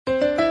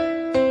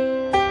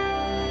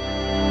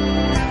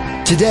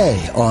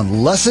Today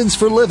on Lessons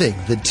for Living,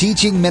 the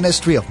teaching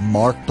ministry of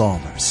Mark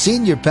Balmer,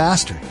 Senior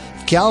Pastor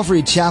of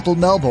Calvary Chapel,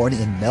 Melbourne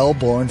in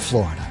Melbourne,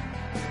 Florida.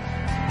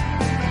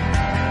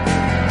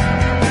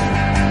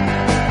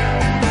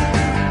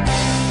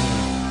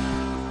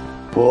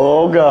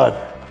 Oh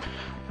God,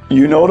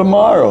 you know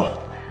tomorrow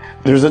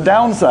there's a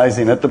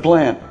downsizing at the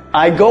plant.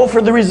 I go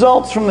for the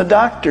results from the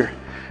doctor.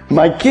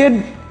 My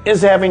kid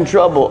is having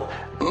trouble.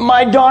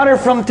 My daughter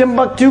from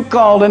Timbuktu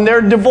called and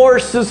their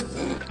divorce is,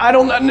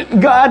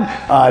 God,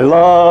 I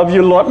love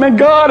you, Lord. May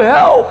God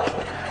help.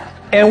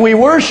 And we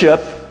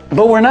worship,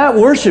 but we're not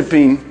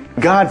worshiping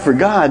God for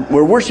God.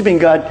 We're worshiping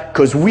God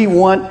because we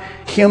want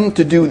Him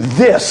to do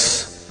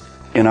this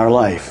in our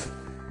life.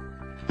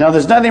 Now,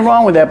 there's nothing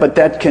wrong with that, but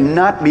that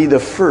cannot be the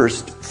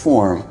first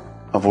form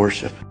of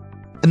worship.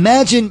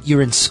 Imagine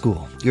you're in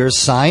school. You're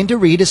assigned to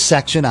read a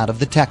section out of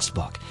the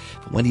textbook.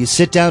 When you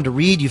sit down to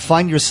read, you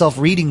find yourself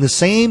reading the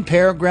same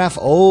paragraph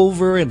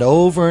over and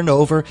over and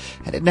over,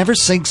 and it never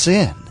sinks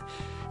in.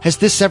 Has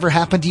this ever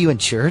happened to you in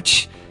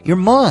church? Your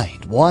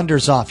mind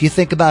wanders off. You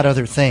think about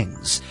other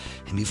things.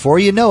 And before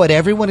you know it,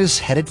 everyone is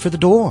headed for the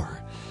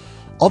door.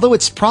 Although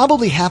it's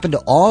probably happened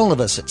to all of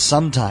us at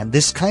some time,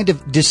 this kind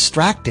of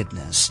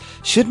distractedness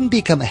shouldn't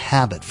become a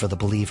habit for the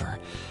believer.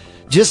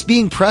 Just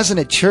being present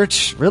at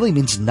church really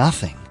means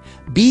nothing.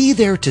 Be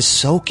there to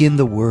soak in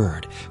the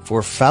Word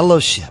for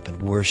fellowship and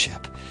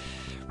worship.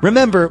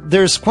 Remember,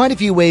 there's quite a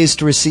few ways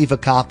to receive a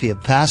copy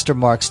of Pastor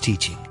Mark's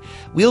teaching.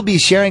 We'll be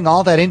sharing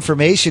all that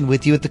information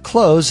with you at the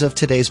close of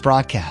today's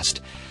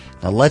broadcast.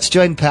 Now let's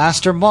join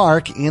Pastor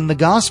Mark in the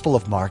Gospel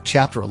of Mark,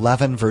 chapter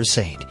 11, verse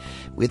 8,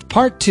 with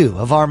part 2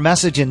 of our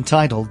message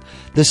entitled,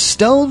 The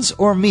Stones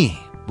or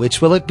Me,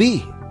 Which Will It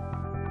Be?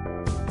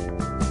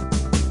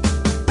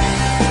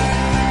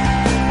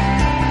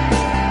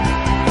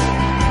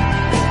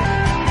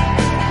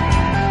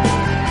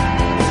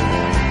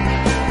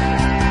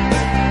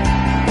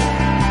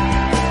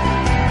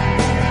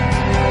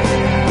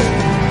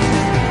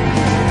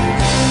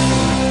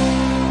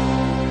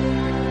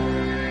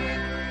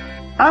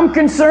 I'm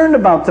concerned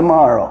about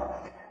tomorrow.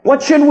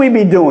 What should we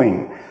be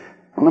doing?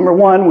 Well, number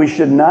one, we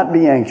should not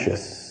be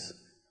anxious.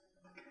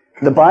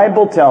 The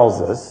Bible tells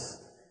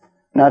us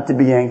not to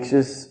be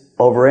anxious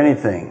over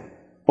anything.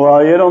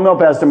 Well, you don't know,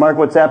 Pastor Mark,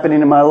 what's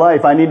happening in my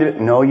life.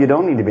 No, you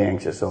don't need to be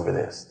anxious over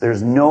this.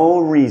 There's no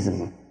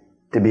reason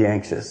to be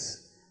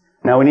anxious.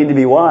 Now, we need to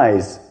be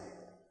wise,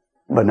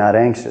 but not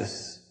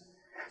anxious.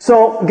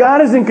 So,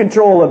 God is in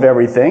control of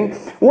everything.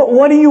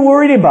 What are you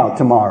worried about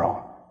tomorrow?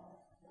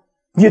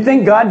 Do you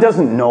think God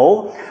doesn't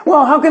know?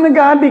 Well, how can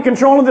God be in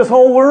control of this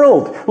whole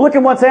world? Look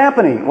at what's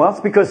happening. Well, it's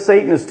because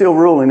Satan is still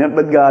ruling it,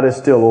 but God is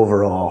still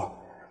over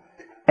all.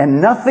 And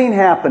nothing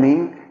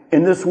happening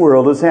in this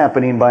world is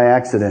happening by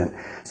accident.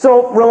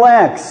 So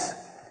relax.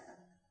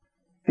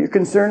 If you're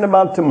concerned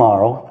about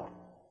tomorrow,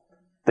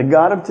 the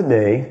God of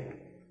today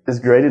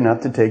is great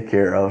enough to take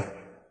care of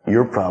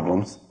your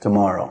problems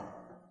tomorrow.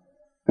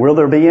 Will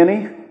there be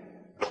any?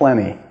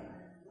 Plenty.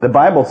 The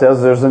Bible says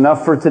there's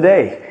enough for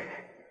today.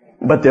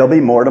 But there'll be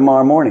more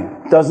tomorrow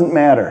morning. Doesn't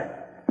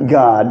matter.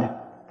 God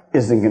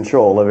is in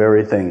control of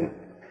everything.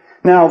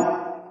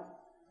 Now,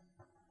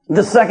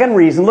 the second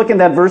reason, look at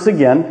that verse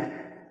again.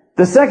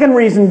 The second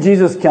reason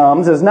Jesus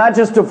comes is not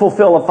just to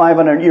fulfill a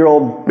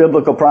 500-year-old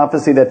biblical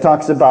prophecy that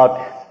talks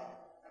about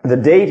the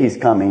date He's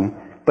coming,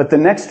 but the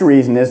next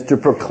reason is to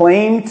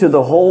proclaim to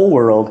the whole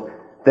world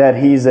that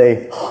He's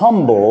a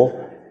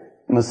humble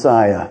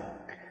Messiah.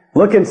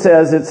 Look, it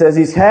says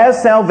He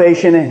has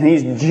salvation and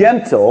He's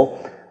gentle,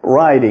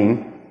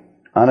 riding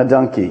on a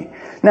donkey.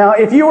 Now,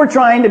 if you were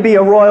trying to be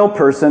a royal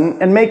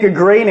person and make a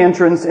great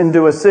entrance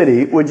into a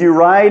city, would you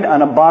ride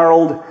on a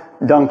borrowed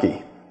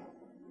donkey?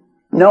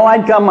 No,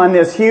 I'd come on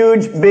this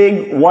huge,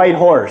 big, white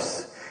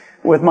horse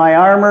with my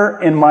armor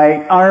and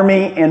my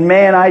army, and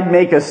man, I'd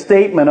make a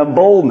statement of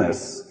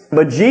boldness.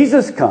 But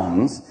Jesus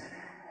comes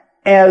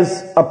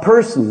as a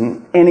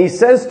person, and He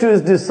says to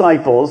His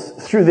disciples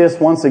through this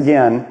once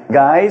again,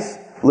 guys,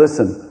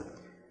 listen,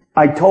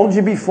 I told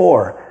you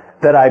before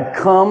that I've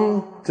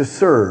come to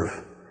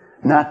serve,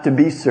 not to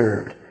be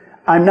served.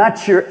 I'm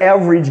not your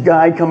average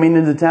guy coming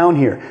into town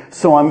here.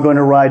 So I'm going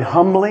to ride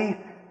humbly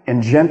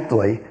and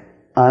gently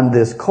on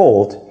this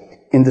colt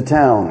into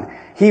town.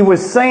 He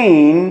was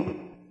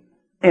saying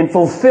and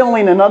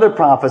fulfilling another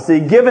prophecy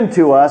given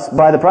to us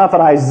by the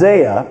prophet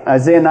Isaiah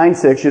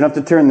 9:6. You don't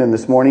have to turn them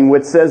this morning,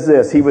 which says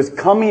this: He was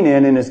coming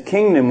in and His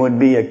kingdom would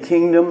be a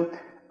kingdom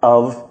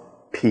of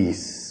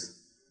peace.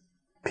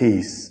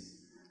 Peace.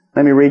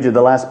 Let me read you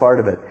the last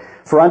part of it.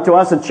 For unto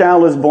us a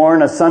child is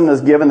born, a son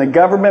is given, the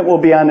government will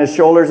be on His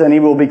shoulders, and He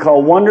will be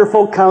called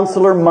Wonderful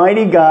Counselor,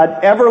 Mighty God,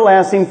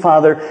 Everlasting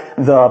Father,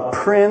 the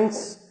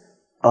Prince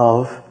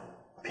of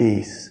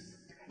Peace.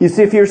 You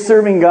see, if you're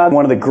serving God,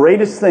 one of the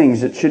greatest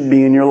things that should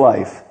be in your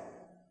life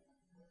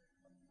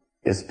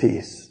is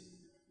peace.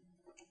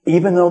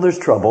 Even though there's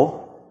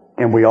trouble,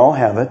 and we all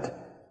have it,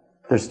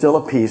 there's still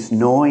a peace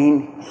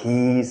knowing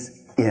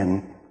He's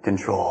in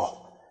control.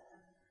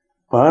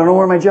 Well, I don't know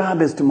where my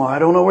job is tomorrow. I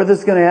don't know where this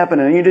is going to happen.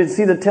 And you didn't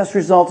see the test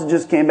results that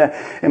just came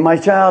back. And my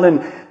child,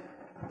 and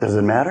does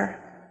it matter?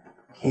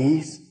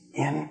 He's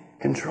in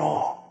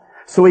control.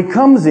 So he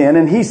comes in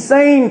and he's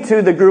saying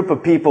to the group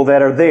of people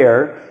that are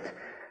there,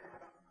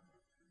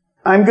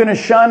 I'm going to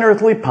shun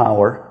earthly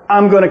power.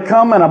 I'm going to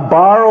come in a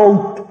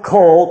borrowed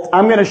colt.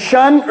 I'm going to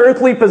shun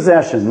earthly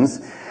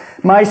possessions.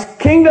 My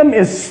kingdom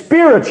is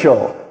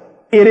spiritual.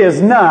 It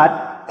is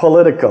not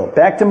political.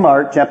 Back to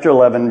Mark chapter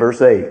 11,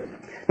 verse 8.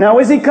 Now,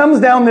 as he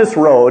comes down this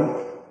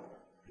road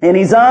and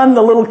he's on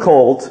the little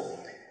colt,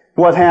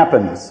 what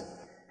happens?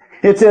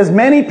 It says,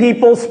 many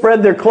people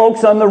spread their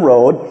cloaks on the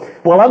road,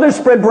 while others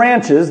spread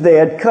branches they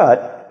had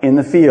cut in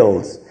the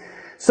fields.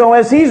 So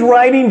as he's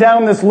riding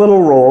down this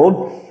little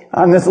road,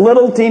 on this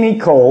little teeny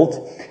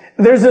colt,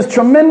 there's this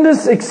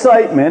tremendous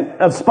excitement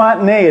of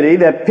spontaneity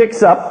that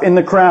picks up in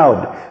the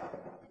crowd.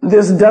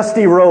 This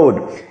dusty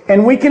road.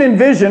 And we can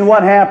envision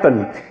what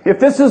happened. If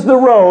this is the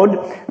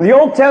road, the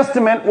Old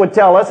Testament would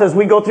tell us, as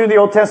we go through the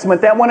Old Testament,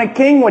 that when a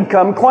king would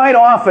come, quite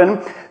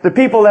often, the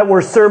people that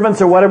were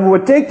servants or whatever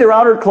would take their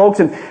outer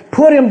cloaks and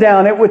put him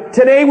down.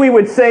 Today we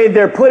would say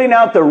they're putting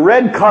out the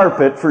red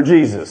carpet for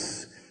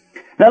Jesus.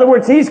 In other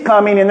words, he's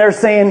coming and they're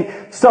saying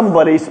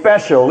somebody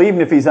special, even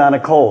if he's on a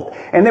colt.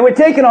 And they would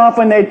take it off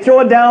and they'd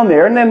throw it down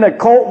there, and then the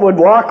colt would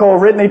walk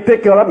over it and they'd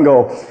pick it up and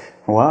go,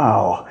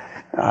 wow,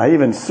 I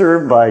even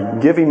served by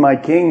giving my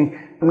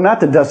king, not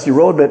the dusty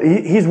road, but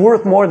he's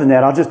worth more than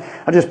that. I'll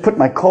just put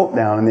my coat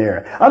down in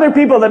there. Other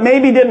people that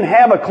maybe didn't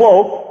have a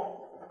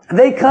cloak,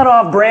 they cut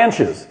off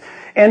branches.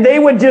 And they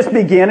would just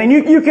begin, and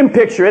you can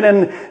picture it,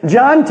 and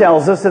John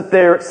tells us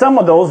that some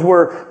of those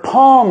were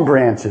palm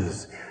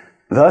branches.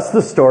 Thus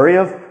the story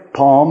of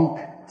Palm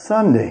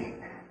Sunday,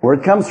 where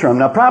it comes from.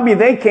 Now probably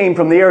they came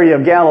from the area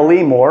of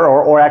Galilee more,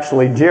 or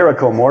actually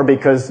Jericho more,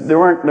 because there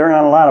aren't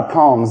a lot of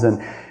palms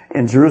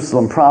in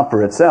Jerusalem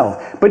proper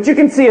itself. But you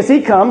can see as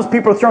he comes,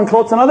 people are throwing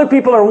cloaks, and other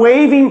people are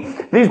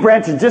waving these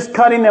branches, just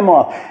cutting them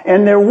off.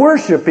 And they're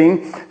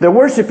worshiping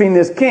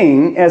this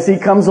king as he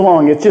comes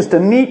along. It's just a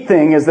neat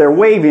thing as they're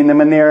waving them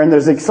in there, and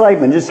there's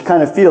excitement. Just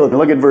kind of feel it.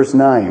 Look at verse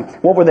 9.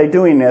 What were they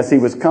doing as he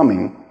was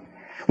coming?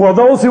 Well,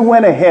 those who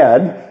went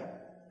ahead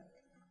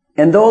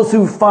and those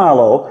who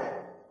follow,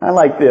 I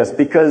like this,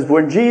 because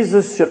where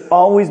Jesus should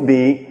always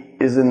be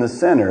is in the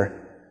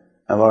center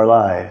of our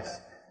lives.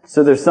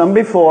 So there's some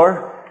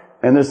before,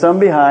 and there's some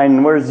behind,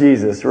 and where's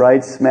Jesus?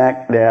 Right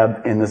smack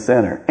dab in the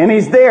center. And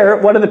he's there.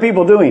 What are the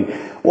people doing?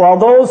 Well,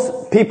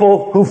 those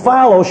people who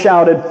follow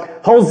shouted,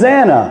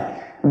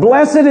 Hosanna!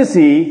 Blessed is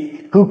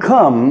he who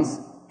comes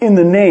in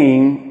the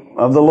name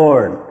of the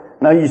Lord.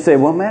 Now you say,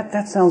 well, Matt,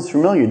 that sounds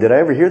familiar. Did I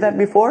ever hear that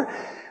before?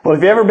 Well,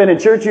 if you've ever been in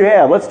church, you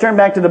have. Let's turn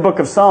back to the book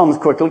of Psalms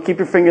quickly. Keep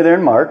your finger there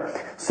in Mark.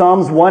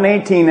 Psalms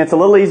 118. It's a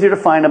little easier to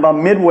find, about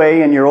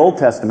midway in your Old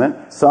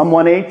Testament. Psalm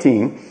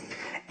 118.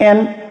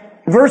 And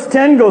verse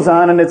 10 goes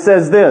on and it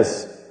says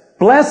this,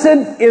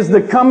 Blessed is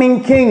the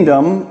coming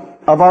kingdom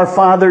of our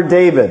father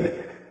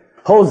David.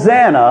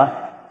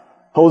 Hosanna,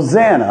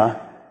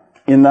 Hosanna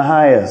in the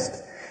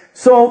highest.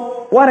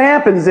 So what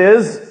happens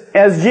is,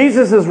 as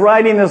Jesus is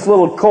riding this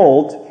little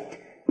colt,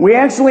 we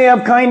actually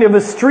have kind of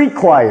a street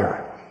choir.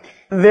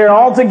 They're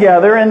all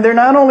together and they're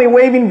not only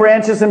waving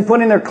branches and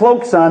putting their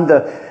cloaks on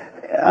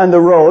the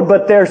road,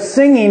 but they're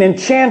singing and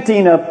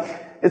chanting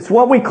it's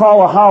what we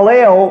call a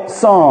Hallel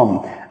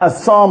psalm. A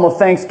psalm of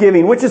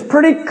thanksgiving, which is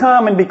pretty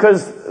common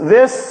because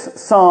this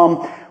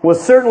psalm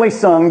was certainly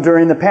sung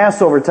during the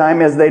Passover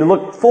time as they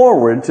looked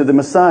forward to the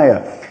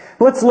Messiah.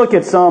 Let's look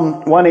at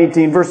Psalm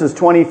 118 verses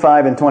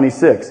 25 and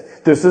 26.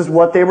 This is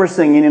what they were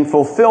singing in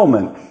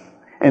fulfillment.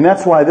 And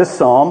that's why this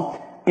psalm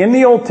in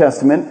the Old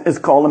Testament is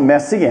called a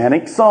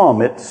messianic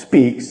psalm. It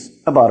speaks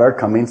about our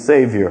coming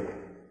Savior.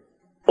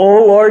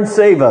 O Lord,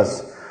 save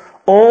us.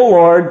 O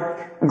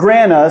Lord,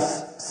 grant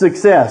us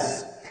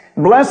success.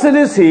 Blessed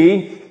is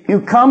he who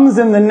comes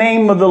in the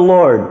name of the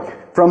Lord.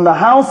 From the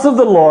house of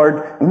the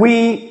Lord,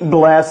 we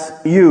bless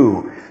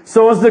you.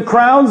 So as the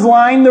crowds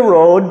line the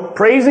road,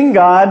 praising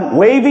God,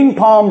 waving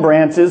palm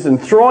branches, and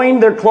throwing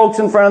their cloaks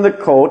in front of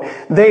the coat,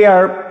 they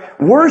are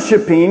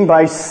worshiping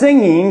by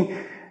singing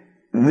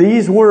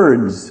these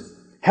words.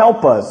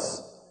 Help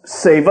us,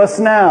 save us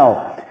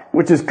now,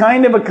 which is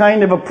kind of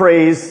a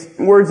praise,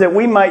 words that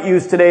we might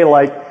use today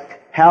like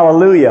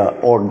hallelujah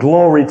or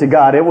glory to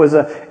God. It was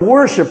a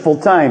worshipful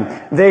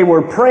time. They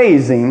were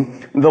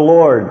praising the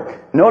Lord.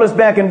 Notice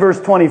back in verse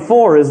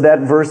 24 is that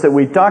verse that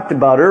we talked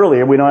about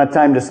earlier. We don't have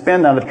time to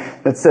spend on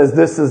it. That says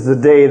this is the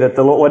day that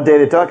the Lord, what day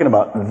are they talking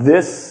about?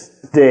 This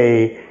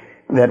day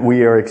that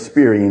we are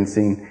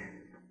experiencing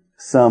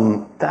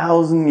some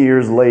 1,000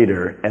 years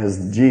later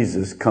as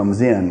Jesus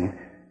comes in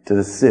to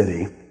the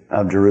city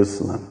of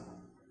Jerusalem.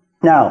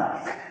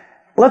 Now,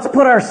 let's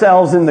put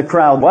ourselves in the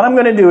crowd. What I'm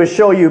going to do is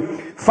show you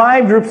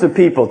 5 groups of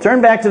people.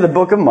 Turn back to the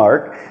book of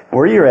Mark,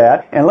 where you're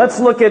at, and let's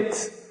look at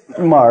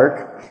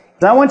Mark.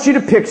 I want you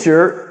to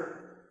picture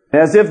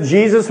as if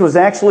Jesus was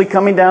actually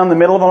coming down the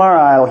middle of our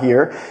aisle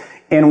here,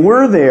 and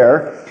we're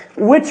there.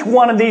 Which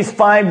one of these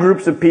 5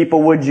 groups of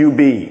people would you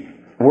be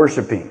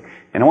worshiping?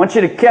 And I want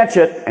you to catch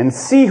it and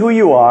see who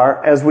you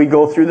are as we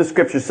go through the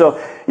Scriptures,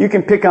 so you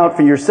can pick out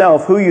for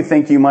yourself who you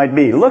think you might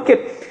be. Look at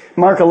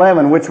Mark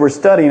 11, which we're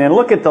studying, and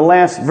look at the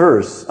last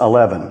verse,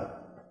 11.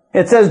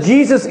 It says,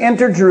 Jesus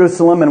entered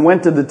Jerusalem and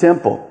went to the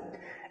temple.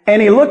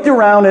 And he looked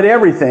around at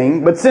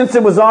everything, but since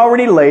it was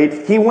already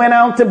late, he went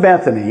out to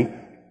Bethany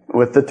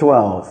with the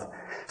 12.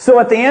 So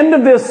at the end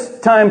of this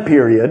time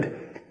period,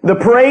 the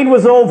parade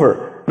was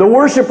over. The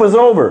worship was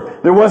over.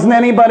 There wasn't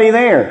anybody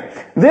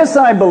there. This,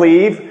 I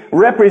believe,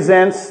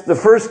 represents the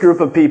first group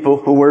of people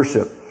who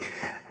worship.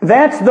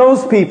 That's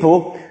those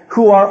people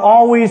who are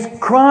always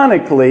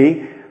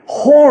chronically,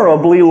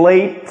 horribly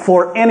late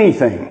for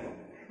anything.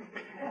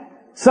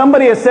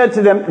 Somebody has said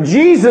to them,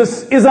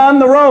 Jesus is on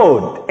the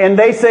road. And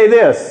they say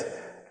this,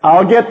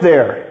 I'll get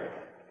there.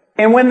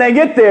 And when they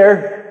get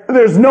there,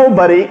 there's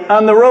nobody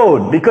on the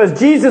road, because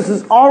Jesus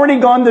has already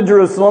gone to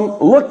Jerusalem,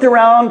 looked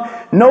around,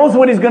 knows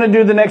what he's going to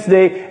do the next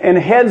day, and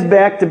heads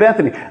back to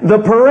Bethany. The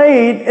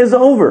parade is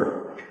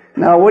over.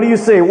 Now, what do you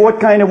say? What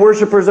kind of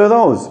worshipers are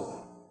those?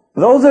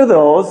 Those are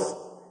those,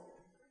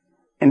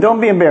 and don't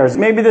be embarrassed.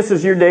 Maybe this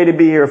is your day to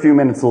be here a few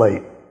minutes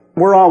late.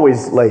 We're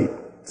always late,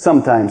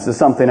 sometimes, to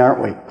something,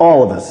 aren't we?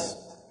 All of us.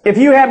 If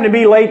you happen to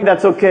be late,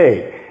 that's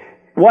okay.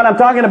 What I'm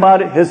talking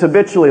about is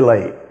habitually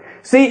late.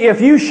 See, if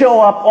you show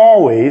up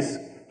always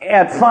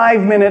at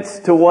 5 minutes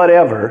to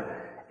whatever,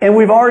 and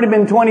we've already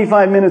been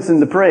 25 minutes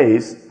into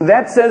praise,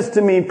 that says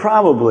to me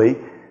probably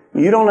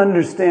you don't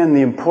understand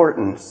the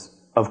importance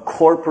of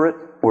corporate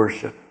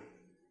worship.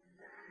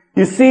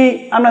 You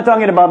see, I'm not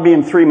talking about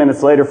being 3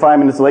 minutes late or 5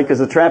 minutes late, because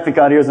the traffic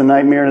out here is a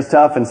nightmare and it's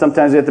tough, and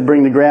sometimes you have to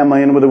bring the grandma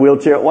in with a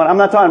wheelchair. Well, I'm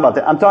not talking about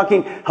that. I'm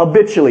talking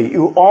habitually.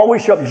 You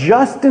always show up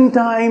just in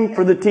time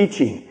for the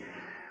teaching.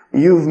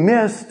 You've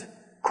missed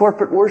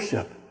corporate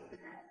worship.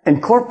 And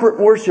corporate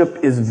worship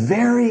is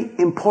very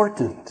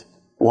important.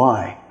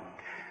 Why?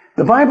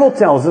 The Bible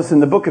tells us in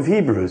the book of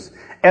Hebrews,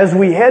 as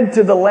we head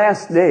to the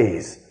last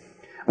days,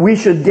 we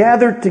should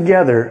gather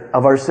together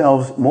of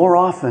ourselves more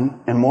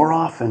often and more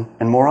often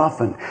and more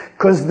often,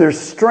 because there's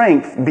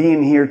strength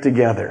being here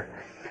together.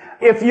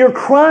 If you're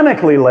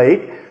chronically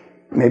late,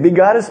 maybe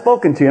God has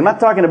spoken to you. I'm not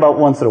talking about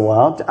once in a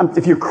while.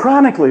 If you're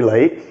chronically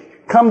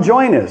late, come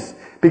join us,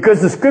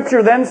 because the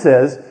Scripture then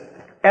says,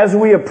 as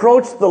we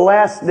approach the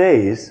last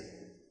days,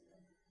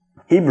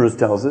 Hebrews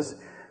tells us,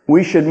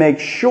 we should make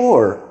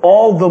sure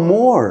all the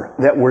more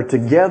that we're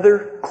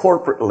together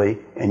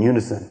corporately in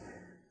unison.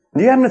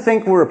 Do you happen to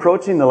think we're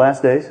approaching the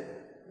last days?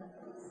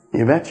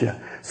 You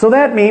betcha. So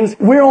that means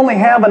we only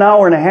have an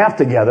hour and a half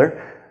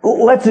together.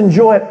 Let's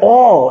enjoy it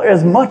all,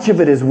 as much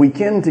of it as we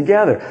can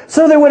together.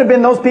 So there would have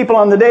been those people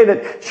on the day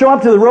that show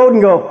up to the road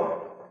and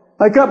go,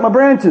 I cut my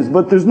branches,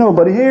 but there's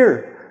nobody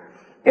here.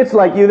 It's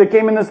like you that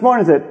came in this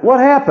morning and said,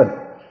 what happened?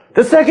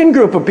 The second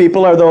group of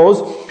people are those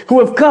who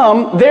have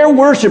come, they're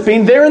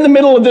worshiping, they're in the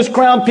middle of this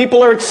crowd,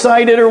 people are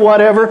excited or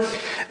whatever.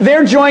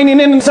 They're joining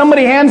in and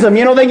somebody hands them,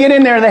 they get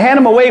in there and they hand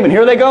them a wave and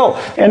here they go.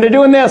 And they're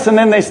doing this, and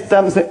then they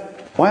stop and say,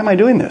 why am I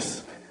doing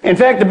this? In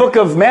fact, the book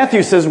of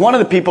Matthew says, one of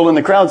the people in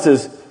the crowd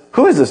says,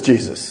 who is this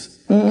Jesus?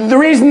 The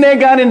reason they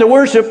got into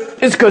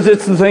worship is because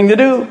it's the thing to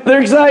do.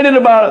 They're excited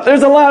about it.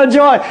 There's a lot of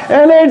joy.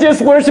 And they're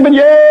just worshiping,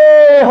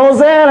 yay,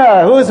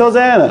 Hosanna. Who is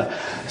Hosanna?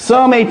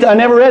 Psalm 8, I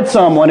never read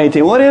Psalm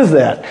 118. What is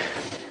that?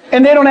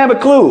 And they don't have a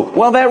clue.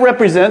 Well, that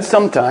represents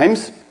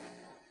sometimes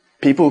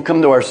people who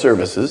come to our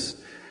services.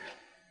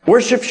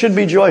 Worship should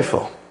be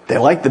joyful. They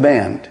like the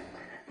band.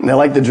 They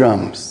like the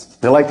drums.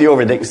 They like the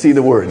overhead. They can see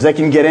the words. They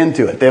can get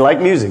into it. They like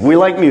music. We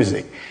like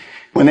music.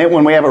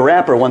 When we have a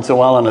rapper once in a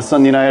while on a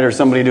Sunday night or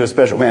somebody do a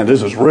special, man,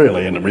 this is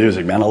really into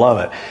music, man. I love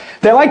it.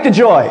 They like the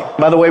joy.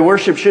 By the way,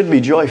 worship should be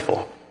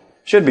joyful.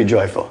 Should be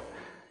joyful.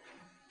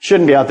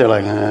 Shouldn't be out there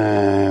like,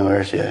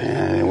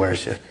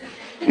 worship.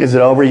 Is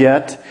it over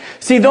yet?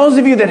 See, those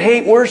of you that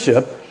hate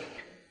worship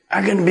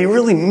are going to be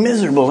really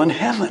miserable in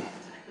heaven.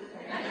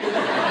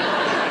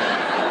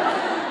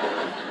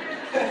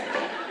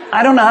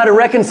 I don't know how to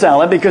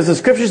reconcile it, because the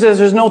Scripture says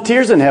there's no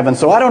tears in heaven,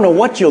 so I don't know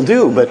what you'll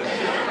do, but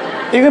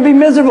you're going to be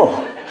miserable.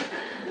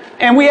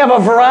 And we have a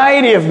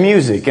variety of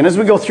music, and as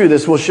we go through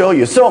this, we'll show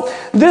you. So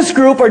this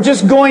group are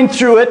just going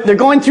through it. They're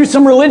going through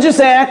some religious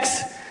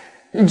acts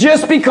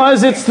just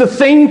because it's the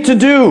thing to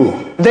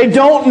do. They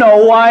don't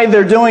know why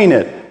they're doing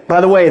it.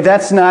 By the way,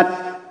 that's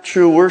not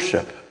true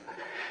worship.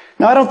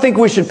 Now, I don't think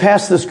we should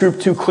pass this group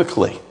too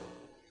quickly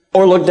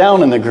or look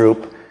down on the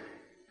group,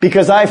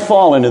 because I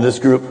fall into this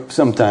group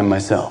sometime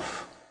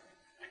myself.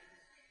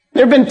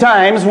 There have been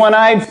times when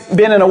I've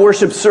been in a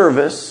worship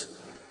service,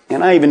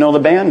 and I even know the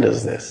band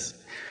does this.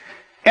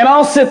 And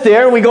I'll sit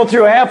there, we go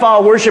through a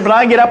half-hour worship, and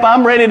I get up,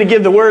 I'm ready to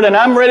give the word, and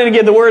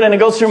it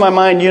goes through my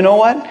mind, you know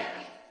what?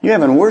 You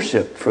haven't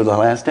worshiped for the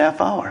last half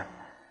hour.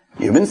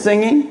 You've been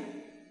singing,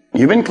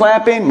 you've been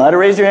clapping, might have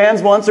raised your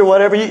hands once or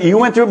whatever, you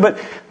went through it, but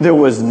there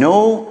was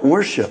no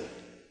worship.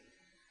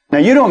 Now,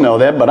 you don't know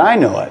that, but I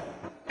know it.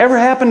 Ever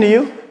happened to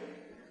you?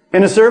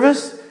 In a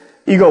service?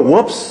 You go,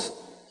 whoops.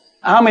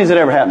 How many has it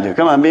ever happened to?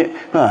 Come on,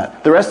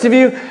 the rest of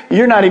you,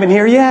 you're not even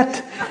here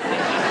yet.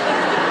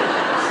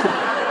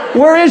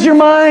 Where is your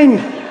mind?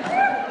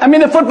 I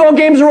mean, the football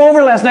games were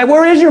over last night.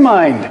 Where is your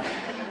mind?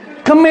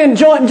 Come in,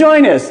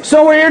 join us.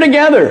 So we're here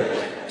together.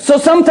 So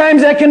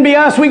sometimes that can be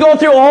us. We go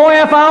through a whole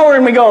half hour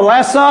and we go,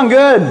 last song,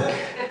 good.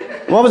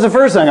 What was the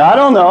first song? I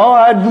don't know.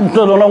 I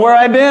don't know where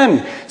I've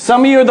been.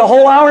 Some of you, the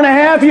whole hour and a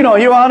half,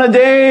 you're on a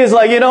daze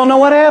like you don't know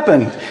what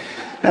happened.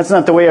 That's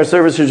not the way our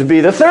services should be.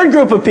 The third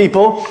group of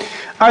people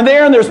are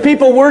there, and there's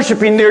people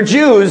worshiping. They're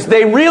Jews.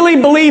 They really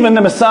believe in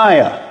the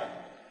Messiah.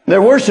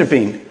 They're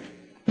worshiping,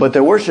 but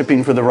they're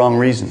worshiping for the wrong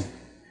reason.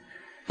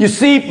 You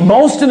see,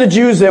 most of the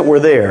Jews that were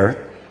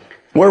there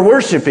were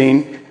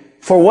worshiping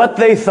for what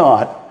they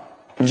thought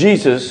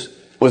Jesus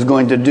was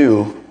going to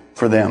do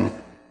for them.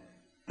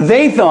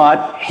 They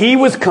thought he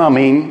was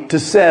coming to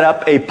set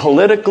up a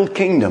political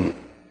kingdom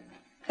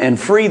and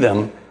free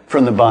them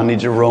from the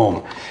bondage of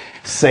Rome.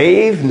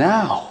 Save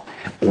now.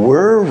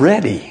 We're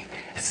ready.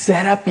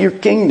 Set up your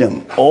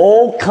kingdom.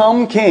 Oh,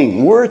 come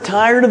King. We're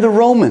tired of the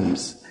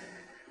Romans.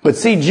 But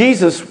see,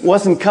 Jesus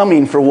wasn't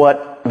coming for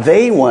what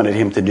they wanted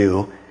him to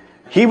do.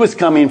 He was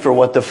coming for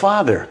what the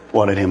Father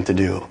wanted him to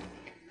do.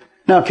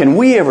 Now, can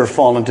we ever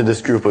fall into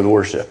this group of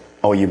worship?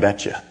 Oh, you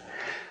betcha.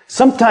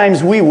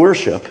 Sometimes we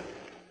worship.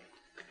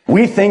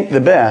 We think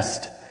the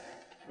best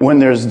when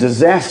there's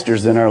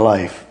disasters in our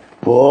life.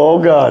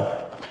 Oh,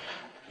 God,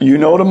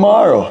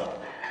 tomorrow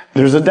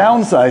there's a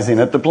downsizing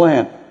at the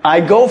plant.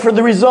 I go for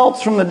the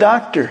results from the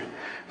doctor.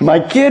 My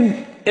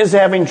kid is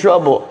having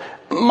trouble.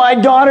 My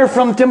daughter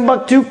from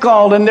Timbuktu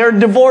called and their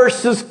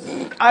divorce is,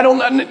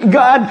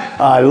 God,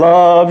 I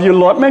love you,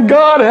 Lord. May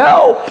God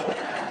help.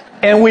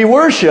 And we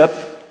worship,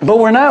 but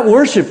we're not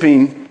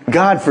worshiping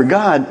God for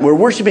God. We're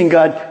worshiping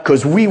God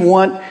because we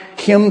want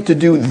him to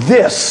do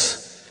this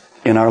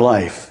in our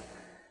life.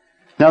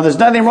 Now, there's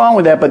nothing wrong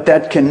with that, but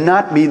that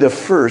cannot be the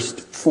first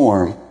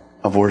form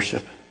of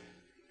worship.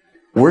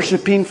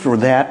 Worshiping for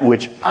that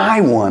which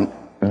I want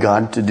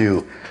God to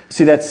do.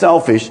 See, that's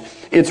selfish.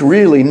 It's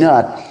really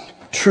not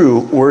true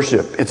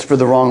worship. It's for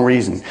the wrong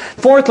reason.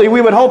 Fourthly, we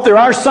would hope there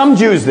are some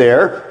Jews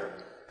there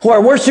who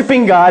are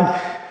worshiping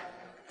God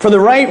for the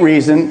right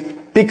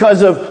reason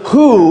because of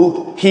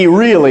who he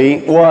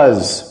really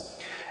was.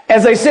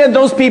 As I said,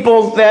 those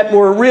people that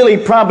were really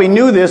probably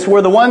knew this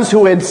were the ones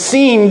who had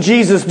seen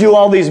Jesus do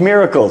all these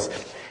miracles.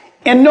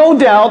 And no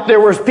doubt there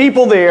were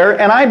people there,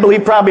 and I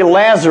believe probably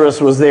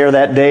Lazarus was there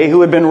that day, who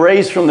had been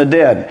raised from the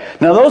dead.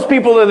 Now those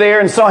people are there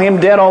and saw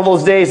him dead all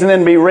those days and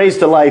then be raised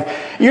to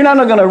life. You're not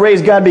going to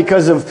raise God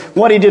because of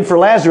what he did for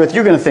Lazarus.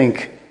 You're going to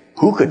think,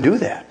 who could do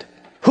that?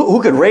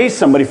 Who could raise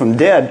somebody from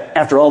dead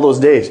after all those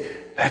days?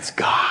 That's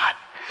God.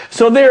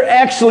 So they're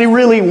actually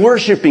really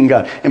worshiping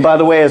God. And by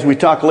the way, as we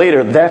talk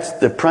later, that's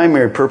the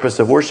primary purpose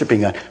of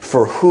worshiping God.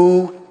 For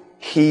who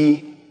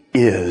he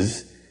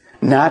is,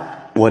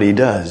 not what he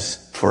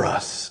does for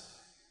us.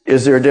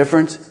 Is there a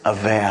difference? A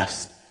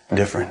vast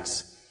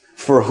difference.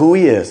 For who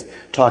he is,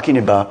 talking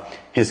about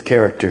his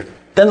character.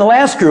 Then the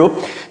last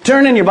group,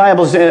 turn in your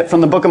Bibles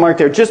from the book of Mark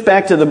there, just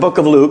back to the book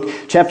of Luke,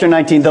 chapter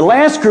 19. The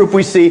last group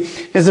we see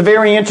is a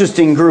very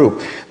interesting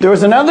group. There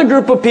was another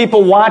group of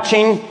people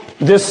watching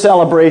this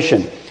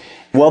celebration.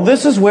 Well,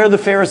 this is where the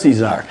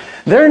Pharisees are.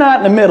 They're not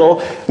in the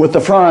middle with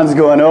the fronds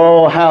going,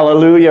 oh,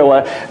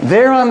 hallelujah.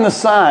 They're on the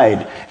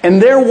side, and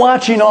they're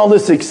watching all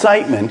this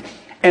excitement,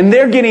 and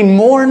they're getting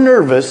more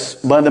nervous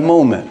by the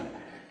moment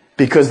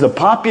because the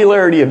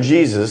popularity of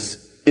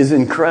Jesus is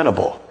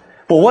incredible.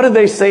 Well, what did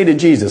they say to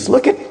Jesus?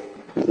 Look at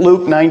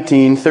Luke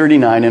 19,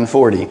 39 and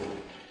 40.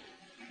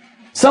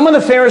 Some of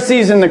the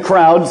Pharisees in the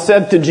crowd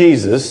said to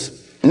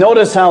Jesus,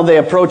 notice how they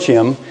approach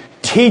him,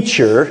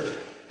 teacher,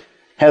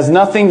 has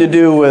nothing to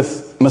do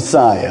with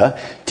Messiah.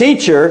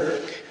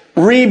 Teacher,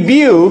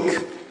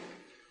 rebuke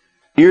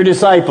your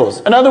disciples.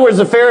 In other words,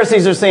 the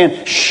Pharisees are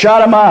saying,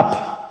 shut them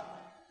up.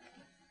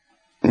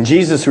 And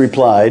Jesus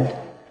replied,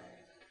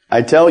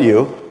 I tell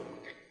you,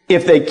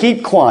 if they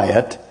keep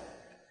quiet,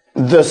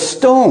 the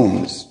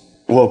stones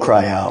will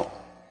cry out.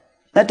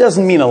 That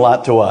doesn't mean a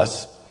lot to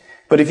us.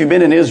 But if you've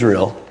been in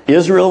Israel,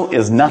 Israel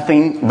is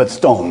nothing but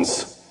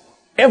stones.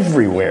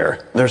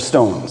 Everywhere there's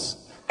stones.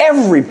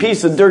 Every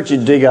piece of dirt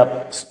you dig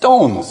up,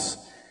 stones.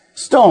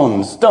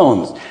 Stones,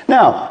 stones.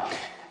 Now,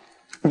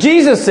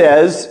 Jesus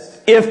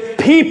says, if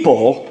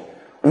people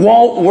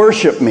won't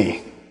worship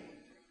me,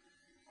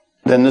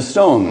 then the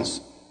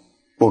stones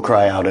will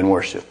cry out and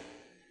worship.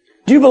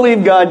 Do you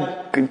believe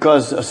God could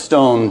cause a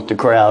stone to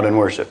cry out and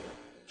worship?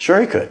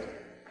 Sure he could.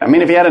 I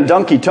mean, if he had a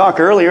donkey talk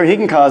earlier, he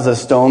can cause a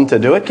stone to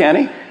do it, can't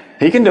he?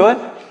 He can do it.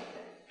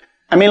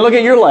 I mean, look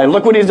at your life.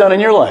 Look what he's done in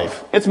your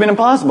life. It's been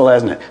impossible,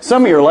 hasn't it?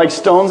 Some of you are like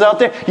stones out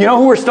there. You know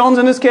who were stones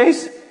in this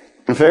case?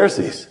 The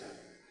Pharisees.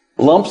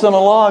 Lumps on a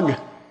log.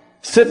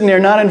 Sitting there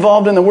not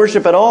involved in the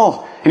worship at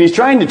all. And he's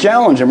trying to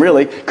challenge them,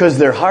 really, because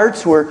their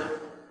hearts were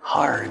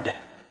hard.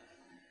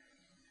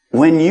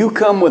 When you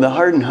come with a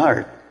hardened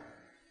heart,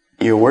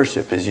 your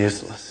worship is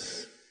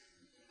useless.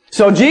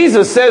 So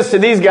Jesus says to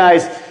these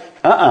guys,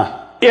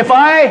 if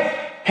I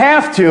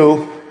have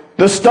to,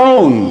 the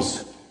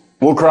stones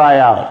will cry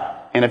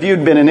out. And if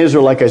you'd been in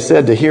Israel, like I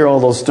said, to hear all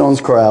those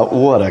stones cry out,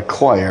 what a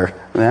choir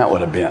that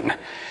would have been.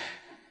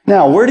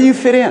 Now, where do you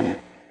fit in?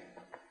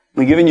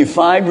 We've given you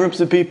 5 groups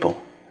of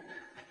people.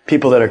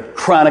 People that are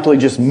chronically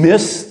just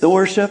miss the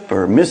worship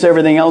or miss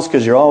everything else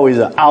because you're always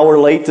an hour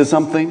late to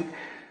something.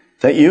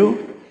 Is that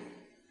you?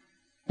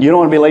 You don't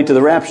want to be late to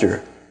the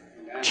rapture.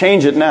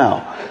 Change it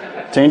now.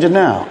 Change it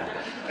now.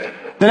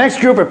 The next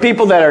group are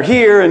people that are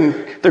here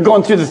and they're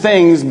going through the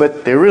things,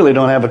 but they really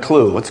don't have a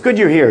clue. It's good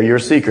you're here. You're a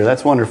seeker.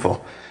 That's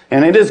wonderful.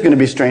 And it is going to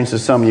be strange to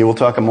some of you. We'll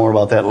talk more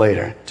about that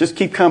later. Just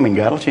keep coming.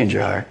 God will change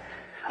your heart.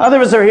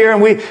 Others are here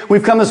and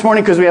we've come this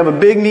morning because we have a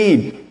big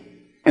need.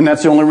 And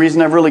that's the only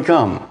reason I've really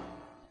come.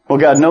 Well,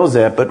 God knows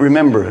that, but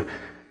remember,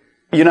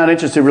 you're not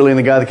interested really in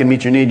the God that can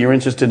meet your need. You're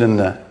interested in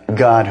the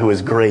God who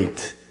is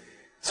great.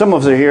 Some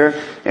of us are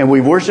here and we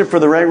worship for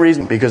the right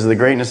reason because of the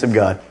greatness of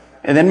God.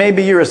 And then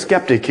maybe you're a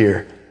skeptic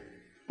here.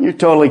 You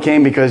totally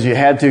came because you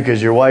had to,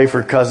 because your wife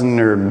or cousin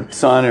or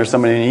son or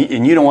somebody,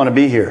 and you don't want to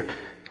be here.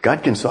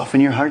 God can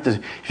soften your heart.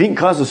 If He can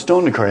cause a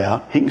stone to cry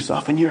out, He can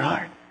soften your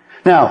heart.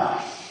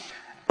 Now,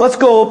 let's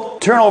go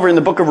turn over in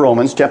the book of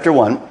Romans, chapter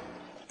 1.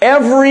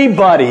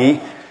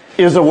 Everybody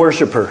is a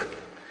worshiper.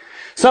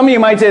 Some of you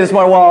might say this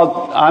morning,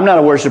 well, I'm not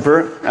a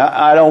worshiper.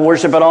 I don't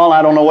worship at all.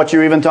 I don't know what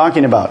you're even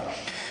talking about.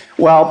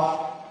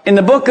 Well, in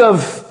the book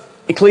of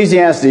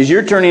Ecclesiastes,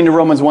 you're turning to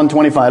Romans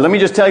 1:25. Let me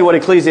just tell you what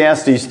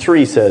Ecclesiastes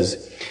 3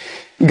 says.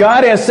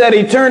 God has set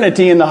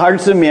eternity in the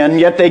hearts of men,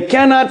 yet they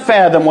cannot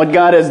fathom what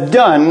God has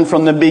done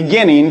from the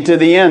beginning to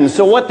the end.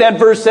 So what that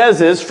verse says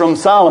is, from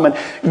Solomon,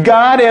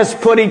 God has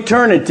put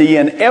eternity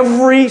in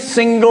every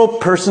single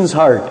person's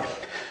heart.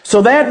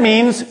 So that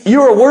means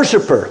you're a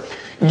worshiper.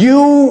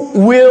 You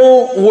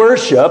will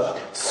worship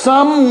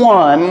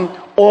someone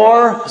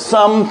or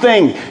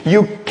something.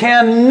 You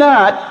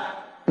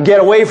cannot get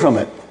away from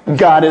it.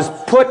 God has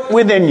put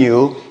within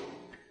you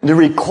the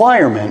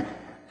requirement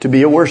to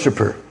be a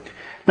worshiper.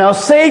 Now,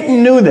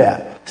 Satan knew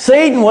that.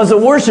 Satan was a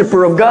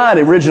worshiper of God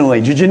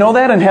originally. Did you know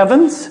that in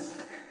heavens?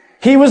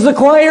 He was the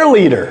choir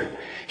leader.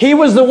 He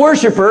was the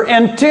worshiper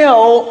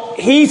until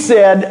he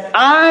said,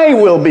 I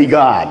will be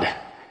God.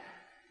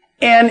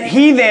 And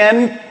he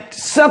then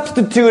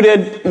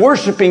substituted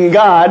worshiping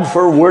God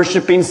for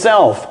worshiping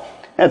self.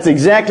 That's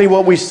exactly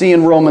what we see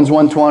in Romans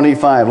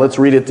 1:25. Let's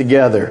read it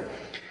together.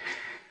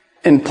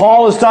 And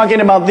Paul is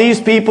talking about these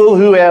people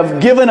who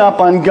have given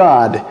up on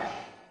God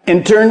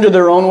and turned to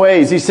their own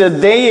ways. He said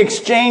they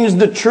exchanged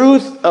the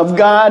truth of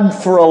God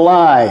for a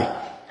lie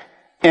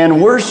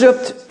and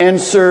worshiped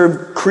and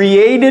served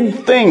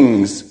created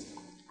things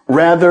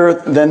rather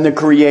than the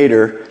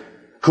Creator,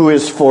 who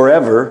is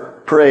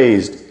forever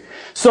praised.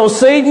 So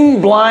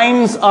Satan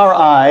blinds our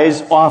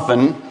eyes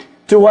often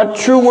to what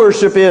true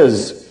worship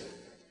is.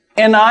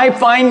 And I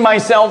find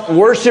myself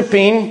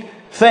worshiping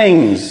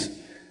things,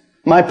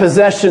 my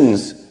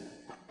possessions,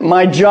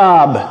 my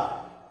job,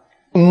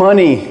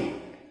 money,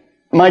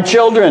 my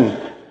children,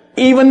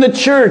 even the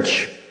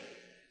church.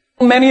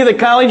 Many of the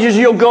colleges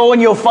you'll go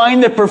and you'll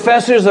find that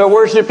professors are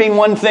worshiping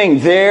one thing,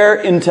 their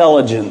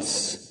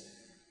intelligence.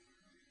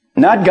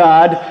 Not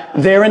God,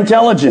 their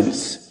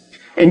intelligence.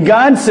 And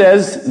God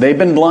says they've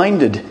been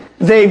blinded.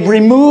 They've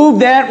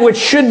removed that which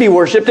should be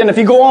worshipped. And if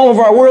you go all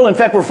over our world, in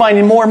fact, we're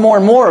finding more and more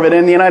and more of it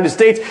in the United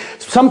States.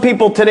 Some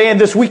people today and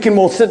this weekend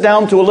will sit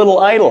down to a little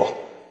idol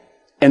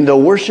and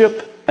they'll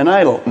worship an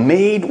idol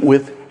made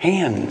with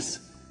hands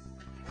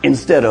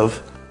instead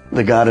of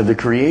the God of the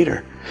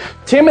Creator.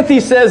 Timothy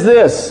says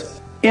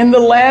this, in the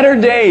latter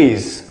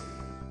days,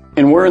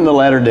 and we're in the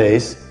latter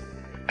days,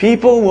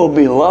 people will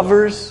be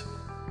lovers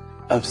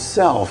of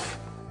self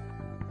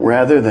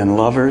rather than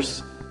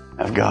lovers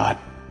of God.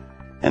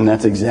 And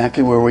that's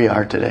exactly where we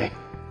are today.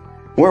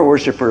 We're a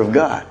worshiper of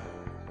God.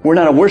 We're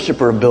not a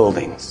worshiper of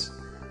buildings.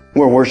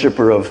 We're a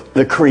worshiper of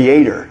the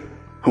Creator,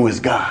 who is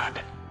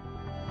God.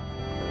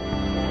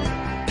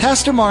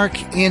 Pastor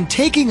Mark, in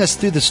taking us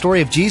through the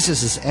story of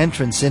Jesus'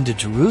 entrance into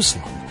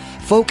Jerusalem,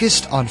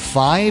 focused on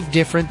 5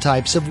 different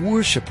types of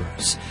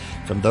worshipers.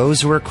 From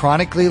those who were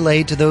chronically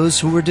late to those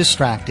who were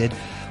distracted,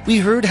 we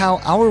heard how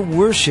our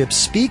worship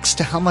speaks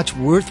to how much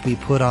worth we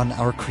put on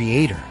our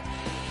Creator.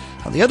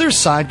 On the other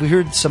side, we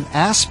heard some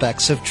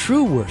aspects of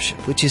true worship,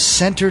 which is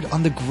centered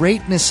on the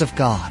greatness of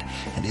God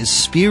and His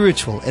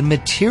spiritual and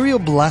material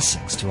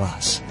blessings to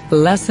us.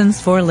 Lessons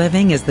for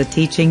Living is the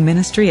teaching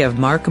ministry of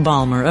Mark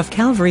Balmer of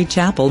Calvary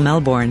Chapel,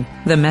 Melbourne.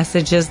 The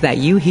messages that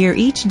you hear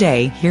each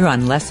day here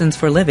on Lessons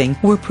for Living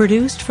were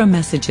produced from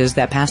messages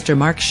that Pastor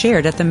Mark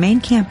shared at the main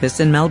campus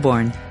in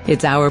Melbourne.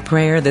 It's our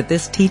prayer that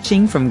this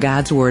teaching from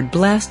God's Word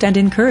blessed and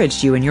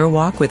encouraged you in your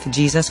walk with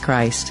Jesus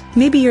Christ.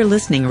 Maybe you're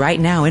listening right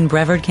now in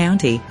Brevard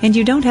County and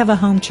you don't have a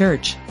home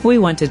church. We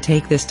want to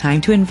take this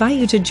time to invite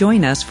you to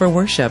join us for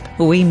worship.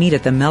 We meet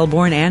at the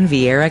Melbourne and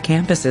Viera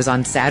campuses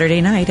on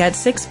Saturday night at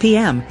 6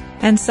 p.m.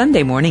 and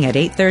Sunday morning at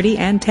 8:30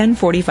 and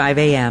 10:45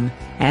 a.m.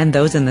 And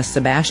those in the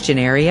Sebastian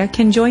area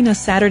can join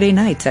us Saturday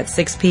nights at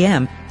 6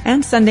 p.m.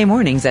 and Sunday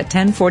mornings at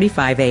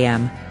 10:45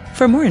 a.m.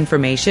 For more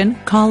information,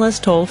 call us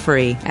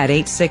toll-free at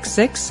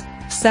 866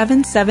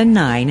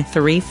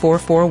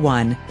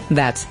 866-779-3441.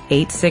 That's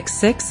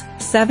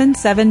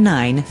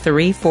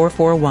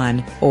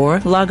 866-779-3441. Or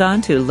log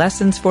on to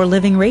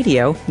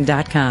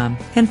lessonsforlivingradio.com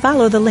and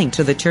follow the link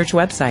to the church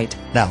website.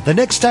 Now, the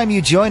next time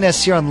you join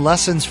us here on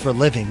Lessons for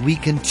Living, we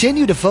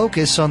continue to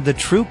focus on the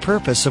true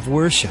purpose of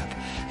worship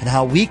and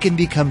how we can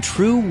become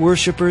true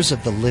worshipers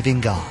of the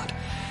living God.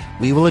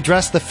 We will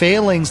address the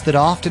failings that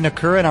often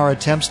occur in our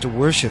attempts to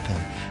worship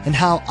Him and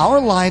how our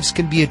lives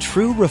can be a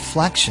true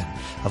reflection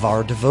of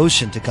our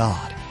devotion to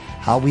God,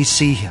 how we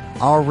see Him,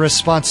 our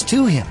response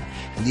to Him,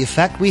 and the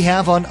effect we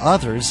have on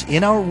others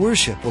in our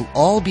worship will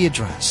all be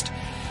addressed.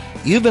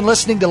 You've been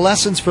listening to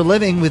Lessons for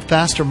Living with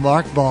Pastor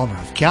Mark Balmer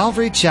of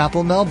Calvary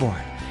Chapel,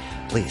 Melbourne.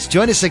 Please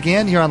join us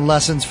again here on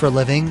Lessons for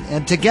Living,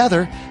 and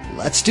together,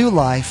 let's do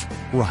life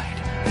right.